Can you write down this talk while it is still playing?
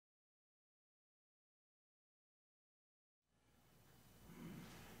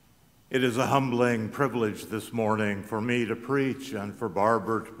It is a humbling privilege this morning for me to preach and for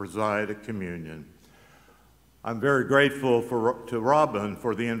Barbara to preside at communion. I'm very grateful to Robin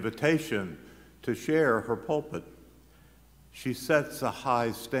for the invitation to share her pulpit. She sets a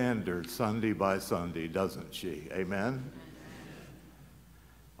high standard Sunday by Sunday, doesn't she? Amen?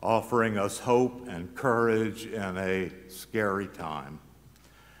 Offering us hope and courage in a scary time.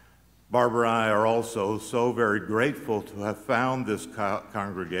 Barbara and I are also so very grateful to have found this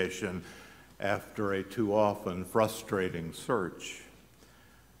congregation after a too often frustrating search.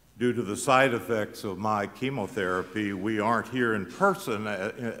 Due to the side effects of my chemotherapy, we aren't here in person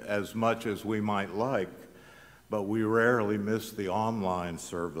as much as we might like, but we rarely miss the online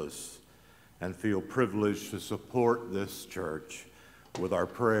service and feel privileged to support this church with our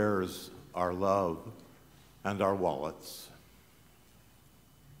prayers, our love, and our wallets.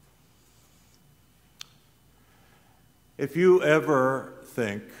 If you ever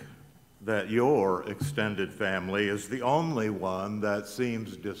think that your extended family is the only one that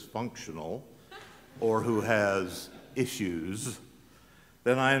seems dysfunctional or who has issues,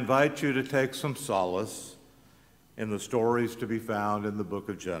 then I invite you to take some solace in the stories to be found in the book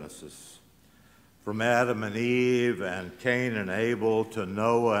of Genesis. From Adam and Eve and Cain and Abel to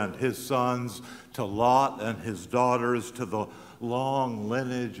Noah and his sons to Lot and his daughters to the long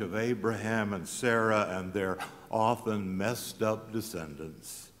lineage of Abraham and Sarah and their often messed up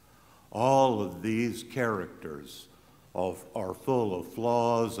descendants. All of these characters are full of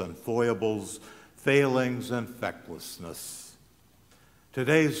flaws and foibles, failings and fecklessness.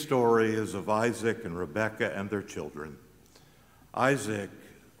 Today's story is of Isaac and Rebekah and their children. Isaac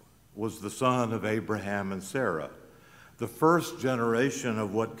was the son of Abraham and Sarah, the first generation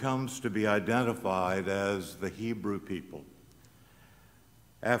of what comes to be identified as the Hebrew people.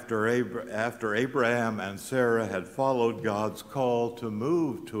 After Abraham and Sarah had followed God's call to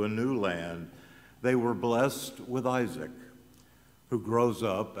move to a new land, they were blessed with Isaac, who grows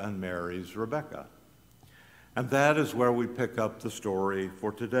up and marries Rebekah. And that is where we pick up the story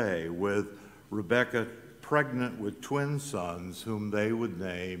for today, with Rebekah pregnant with twin sons whom they would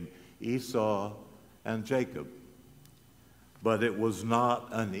name Esau and Jacob. But it was not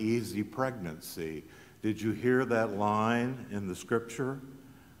an easy pregnancy. Did you hear that line in the scripture?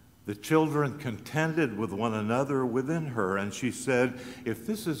 The children contended with one another within her, and she said, if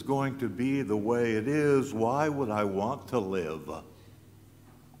this is going to be the way it is, why would I want to live?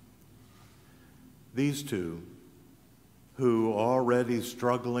 These two, who already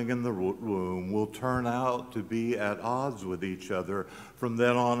struggling in the womb, will turn out to be at odds with each other from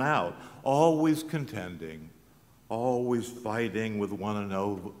then on out, always contending, always fighting with one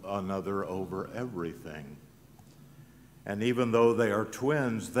another over everything. And even though they are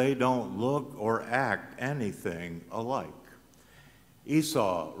twins, they don't look or act anything alike.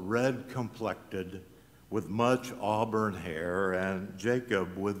 Esau, red-complected, with much auburn hair, and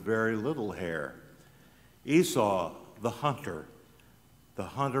Jacob with very little hair. Esau, the hunter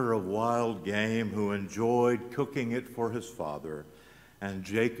of wild game who enjoyed cooking it for his father, and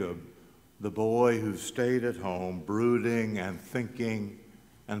Jacob, the boy who stayed at home, brooding and thinking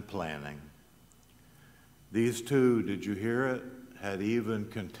and planning. These two, did you hear it, had even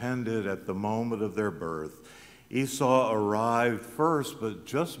contended at the moment of their birth. Esau arrived first, but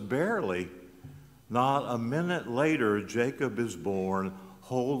just barely. Not a minute later, Jacob is born,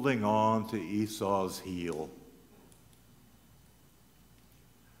 holding on to Esau's heel.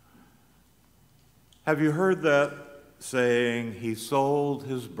 Have you heard that saying, he sold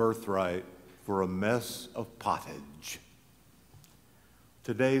his birthright for a mess of pottage?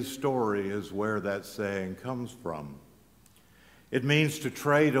 Today's story is where that saying comes from. It means to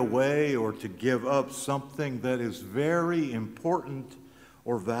trade away or to give up something that is very important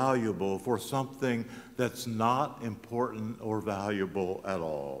or valuable for something that's not important or valuable at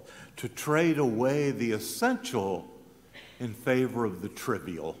all. To trade away the essential in favor of the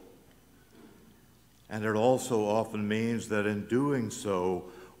trivial. And it also often means that in doing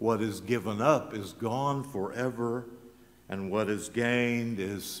so, what is given up is gone forever, and what is gained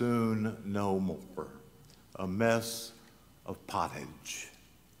is soon no more. A mess of pottage.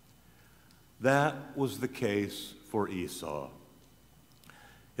 That was the case for Esau.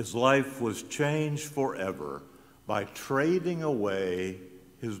 His life was changed forever by trading away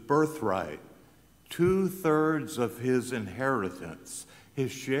his birthright, 2/3 of his inheritance,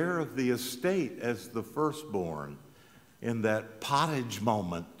 his share of the estate as the firstborn, in that pottage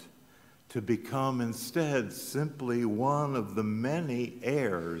moment, to become instead simply one of the many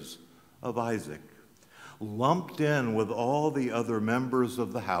heirs of Isaac, lumped in with all the other members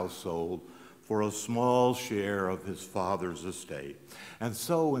of the household for a small share of his father's estate. And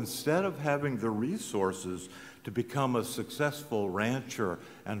so instead of having the resources to become a successful rancher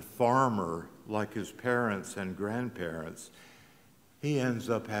and farmer like his parents and grandparents, he ends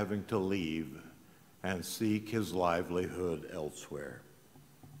up having to leave and seek his livelihood elsewhere.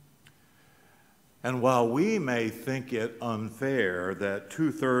 And while we may think it unfair that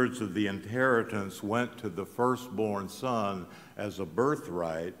 2/3 of the inheritance went to the firstborn son as a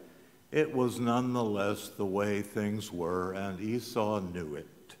birthright, it was nonetheless the way things were, and Esau knew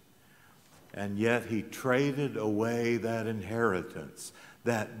it. And yet he traded away that inheritance,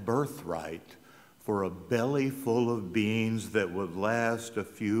 that birthright, for a belly full of beans that would last a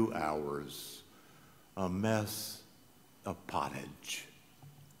few hours, a mess of pottage.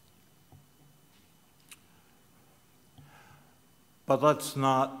 But let's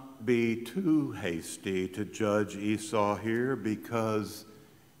not be too hasty to judge Esau here, because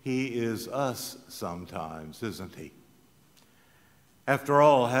he is us sometimes, isn't he? After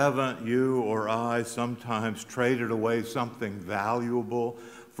all, haven't you or I sometimes traded away something valuable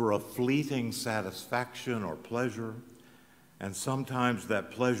for a fleeting satisfaction or pleasure? And sometimes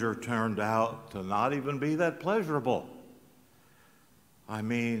that pleasure turned out to not even be that pleasurable. I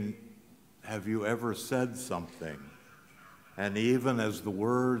mean, have you ever said something, and even as the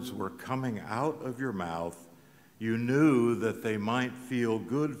words were coming out of your mouth, you knew that they might feel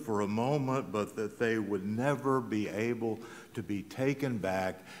good for a moment, but that they would never be able to be taken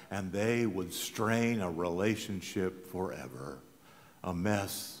back, and they would strain a relationship forever? A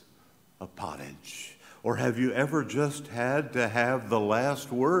mess of pottage. Or have you ever just had to have the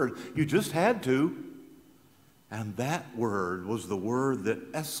last word? You just had to. And that word was the word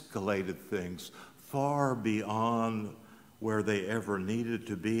that escalated things far beyond where they ever needed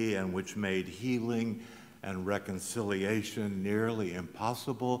to be, and which made healing and reconciliation nearly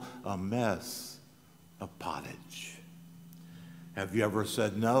impossible. A mess of pottage. Have you ever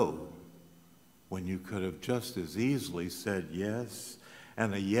said no when you could have just as easily said yes?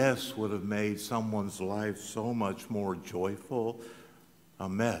 And a yes would have made someone's life so much more joyful. A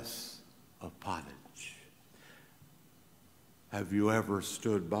mess of pottage. Have you ever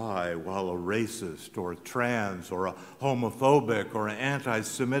stood by while a racist or a trans or a homophobic or an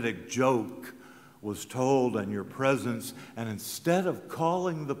anti-Semitic joke was told in your presence, and instead of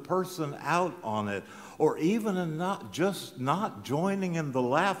calling the person out on it, or even not joining in the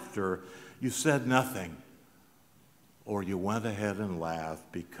laughter, you said nothing? Or you went ahead and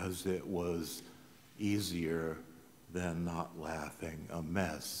laughed because it was easier than not laughing? A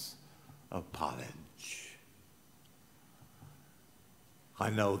mess of pottage. I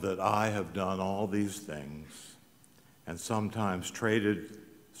know that I have done all these things, and sometimes traded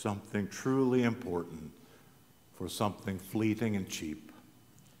something truly important for something fleeting and cheap.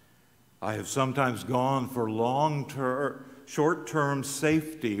 I have sometimes gone for short-term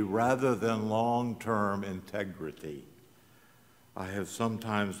safety rather than long-term integrity. I have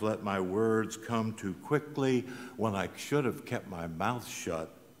sometimes let my words come too quickly when I should have kept my mouth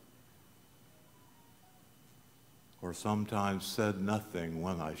shut, or sometimes said nothing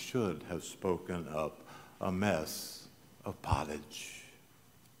when I should have spoken up. A mess of pottage.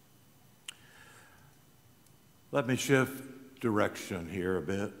 Let me shift direction here a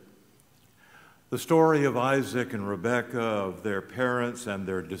bit. The story of Isaac and Rebekah, of their parents and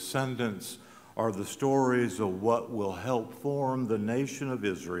their descendants, are the stories of what will help form the nation of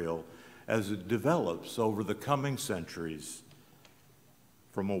Israel as it develops over the coming centuries,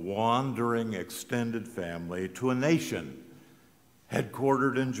 from a wandering extended family to a nation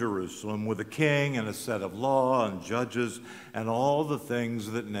headquartered in Jerusalem with a king and a set of law and judges and all the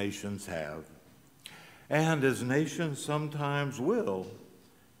things that nations have. And as nations sometimes will,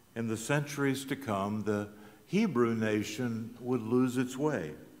 in the centuries to come, the Hebrew nation would lose its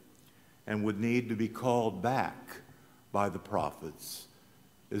way and would need to be called back by the prophets,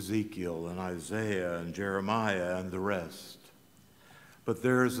 Ezekiel and Isaiah and Jeremiah and the rest. But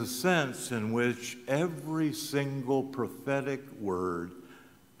there is a sense in which every single prophetic word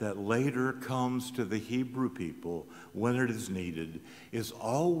that later comes to the Hebrew people when it is needed is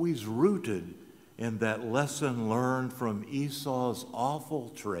always rooted in that lesson learned from Esau's awful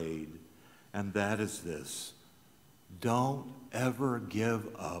trade, and that is this: don't ever give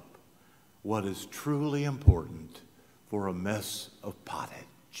up what is truly important for a mess of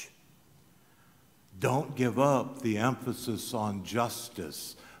pottage. Don't give up the emphasis on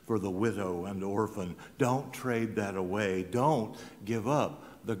justice for the widow and orphan. Don't trade that away. Don't give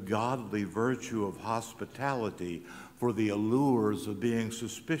up the godly virtue of hospitality, for the allures of being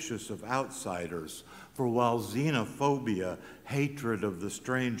suspicious of outsiders. For while xenophobia, hatred of the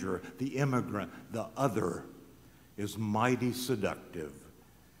stranger, the immigrant, the other, is mighty seductive,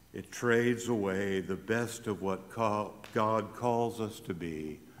 it trades away the best of what God calls us to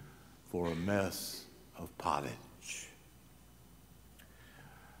be for a mess of pottage.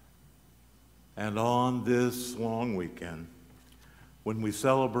 And on this long weekend, when we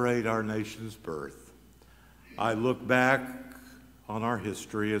celebrate our nation's birth, I look back on our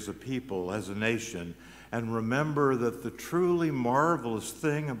history as a people, as a nation, and remember that the truly marvelous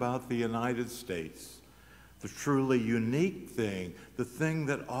thing about the United States, the truly unique thing, the thing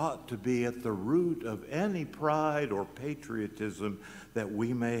that ought to be at the root of any pride or patriotism that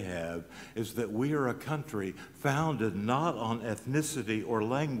we may have, is that we are a country founded not on ethnicity or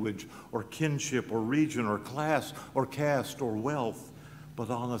language or kinship or region or class or caste or wealth, but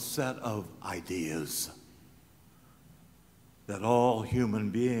on a set of ideas. That all human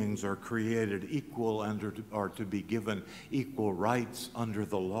beings are created equal and are to be given equal rights under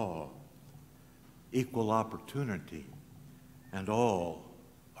the law, equal opportunity, and all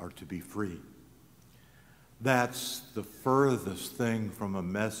are to be free. That's the furthest thing from a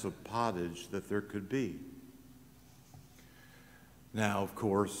mess of pottage that there could be. Now, of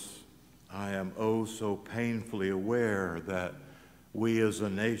course, I am oh so painfully aware that we as a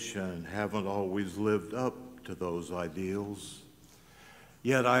nation haven't always lived up to those ideals.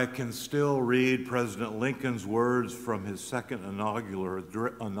 Yet I can still read President Lincoln's words from his second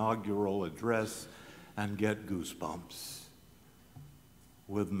inaugural address and get goosebumps.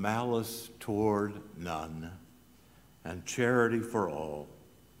 With malice toward none and charity for all,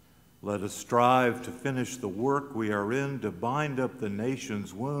 let us strive to finish the work we are in, to bind up the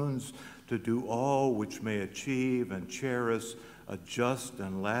nation's wounds, to do all which may achieve and cherish a just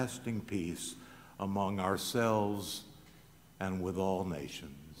and lasting peace among ourselves and with all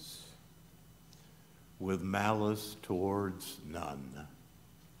nations. With malice towards none.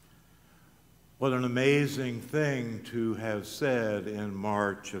 What an amazing thing to have said in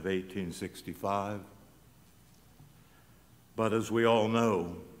March of 1865. But as we all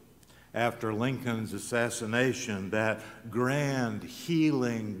know, after Lincoln's assassination, that grand,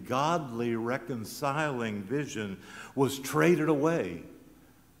 healing, godly, reconciling vision was traded away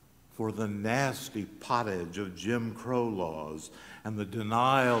for the nasty pottage of Jim Crow laws and the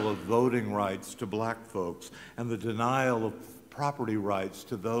denial of voting rights to black folks and the denial of property rights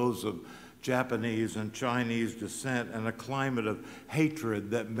to those of Japanese and Chinese descent, and a climate of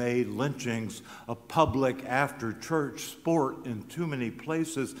hatred that made lynchings a public after-church sport in too many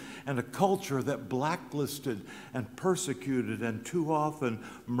places, and a culture that blacklisted and persecuted and too often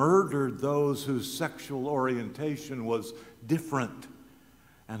murdered those whose sexual orientation was different,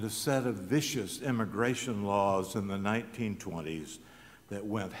 and a set of vicious immigration laws in the 1920s that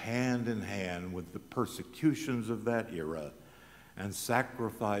went hand in hand with the persecutions of that era and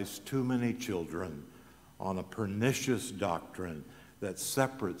sacrificed too many children on a pernicious doctrine that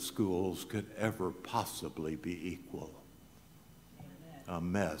separate schools could ever possibly be equal. Amen. A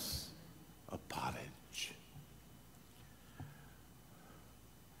mess of pottage.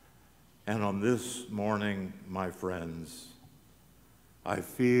 And on this morning, my friends, I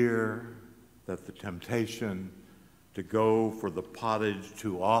fear that the temptation to go for the pottage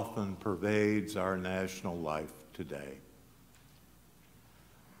too often pervades our national life today.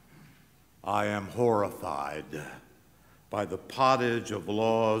 I am horrified by the pottage of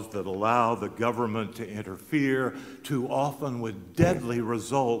laws that allow the government to interfere, too often with deadly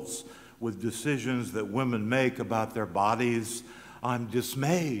results, with decisions that women make about their bodies. I'm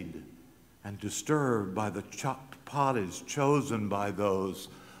dismayed and disturbed by the pottage chosen by those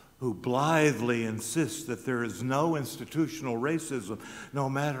who blithely insist that there is no institutional racism, no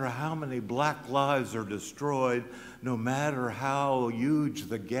matter how many black lives are destroyed, no matter how huge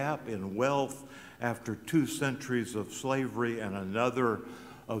the gap in wealth after 2 centuries of slavery and another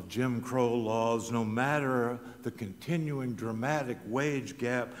of Jim Crow laws, no matter the continuing dramatic wage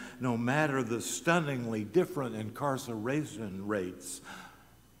gap, no matter the stunningly different incarceration rates.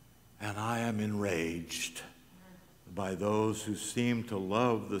 And I am enraged by those who seem to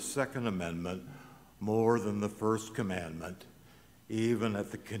love the Second Amendment more than the First Commandment, even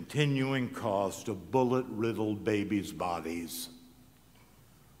at the continuing cost of bullet-riddled babies' bodies.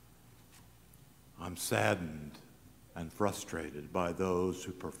 I'm saddened and frustrated by those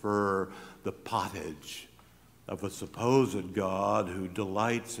who prefer the pottage of a supposed God who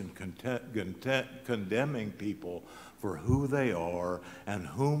delights in condemning people for who they are and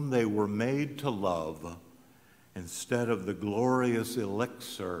whom they were made to love, instead of the glorious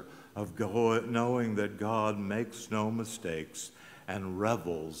elixir of knowing that God makes no mistakes and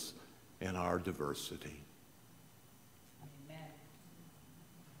revels in our diversity. Amen.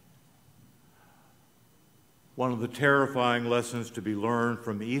 One of the terrifying lessons to be learned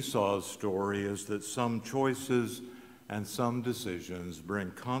from Esau's story is that some choices and some decisions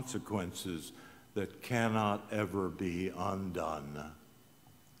bring consequences that cannot ever be undone.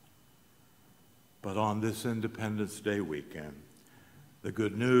 But on this Independence Day weekend, the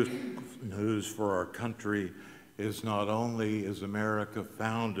good news for our country is not only is America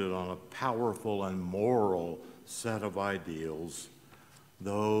founded on a powerful and moral set of ideals,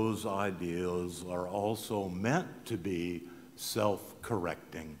 those ideals are also meant to be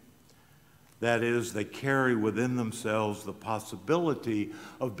self-correcting. That is, they carry within themselves the possibility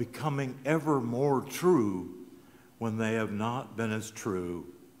of becoming ever more true when they have not been as true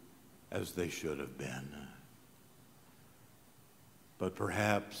as they should have been. But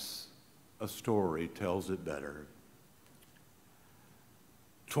perhaps a story tells it better.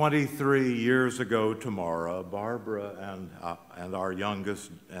 23 years ago tomorrow, Barbara and our youngest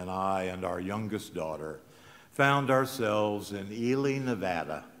daughter found ourselves in Ely,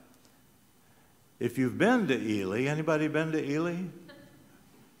 Nevada. If you've been to Ely, anybody been to Ely?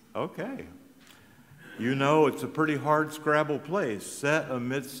 Okay. You know it's a pretty hard-scrabble place, set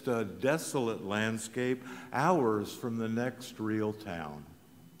amidst a desolate landscape, hours from the next real town.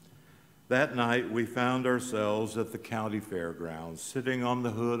 That night, we found ourselves at the county fairgrounds, sitting on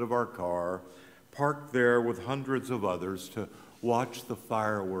the hood of our car, parked there with hundreds of others to watch the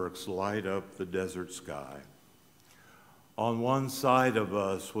fireworks light up the desert sky. On one side of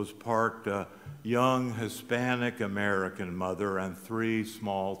us was parked a young Hispanic American mother and 3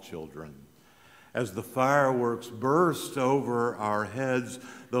 small children. As the fireworks burst over our heads,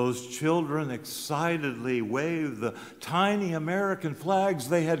 those children excitedly waved the tiny American flags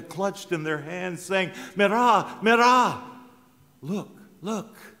they had clutched in their hands, saying, "Mira, mira!" Look,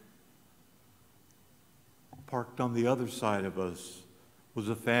 look. Parked on the other side of us was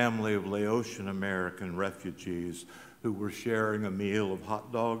a family of Laotian American refugees who were sharing a meal of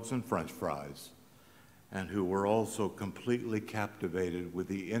hot dogs and French fries, and who were also completely captivated with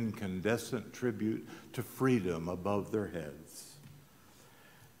the incandescent tribute to freedom above their heads.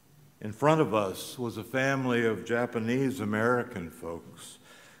 In front of us was a family of Japanese American folks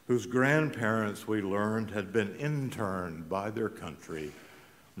whose grandparents, we learned, had been interned by their country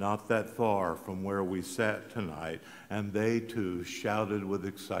not that far from where we sat tonight, and they too shouted with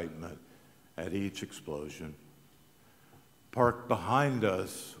excitement at each explosion. Parked behind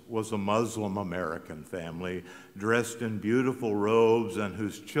us was a Muslim American family dressed in beautiful robes and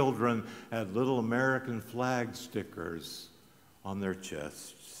whose children had little American flag stickers on their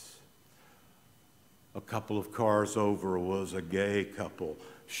chests. A couple of cars over was a gay couple,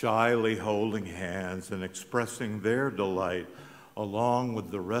 shyly holding hands and expressing their delight along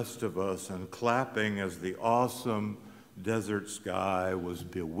with the rest of us and clapping as the awesome desert sky was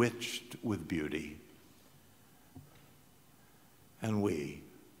bewitched with beauty. And we,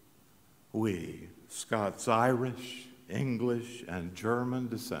 Scots-Irish, English, and German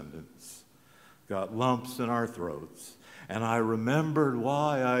descendants, got lumps in our throats. And I remembered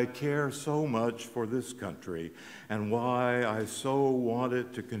why I care so much for this country and why I so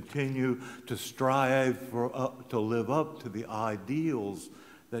wanted to continue to strive to live up to the ideals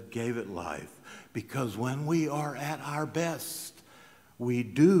that gave it life. Because when we are at our best, we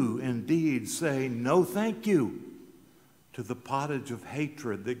do indeed say no thank you to the pottage of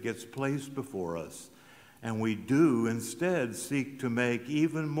hatred that gets placed before us. And we do instead seek to make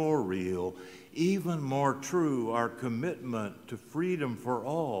even more real, even more true our commitment to freedom for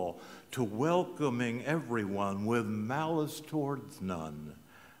all, to welcoming everyone with malice towards none,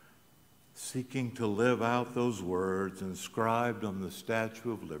 seeking to live out those words inscribed on the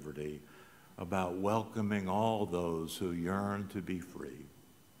Statue of Liberty about welcoming all those who yearn to be free.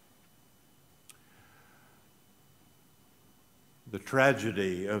 The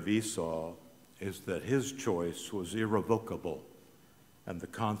tragedy of Esau is that his choice was irrevocable and the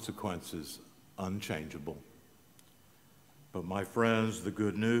consequences unchangeable. But my friends, the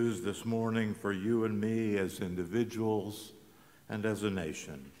good news this morning for you and me as individuals and as a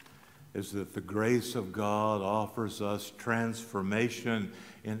nation is that the grace of God offers us transformation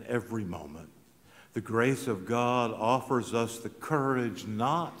in every moment. The grace of God offers us the courage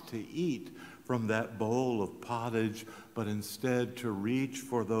not to eat from that bowl of pottage, but instead to reach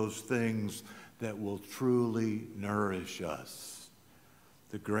for those things that will truly nourish us.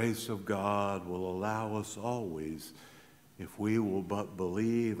 The grace of God will allow us always, if we will but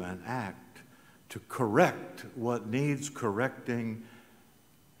believe and act, to correct what needs correcting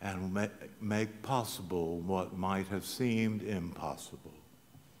and make possible what might have seemed impossible.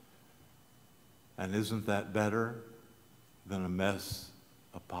 And isn't that better than a mess,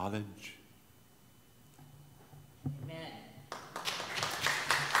 a pottage?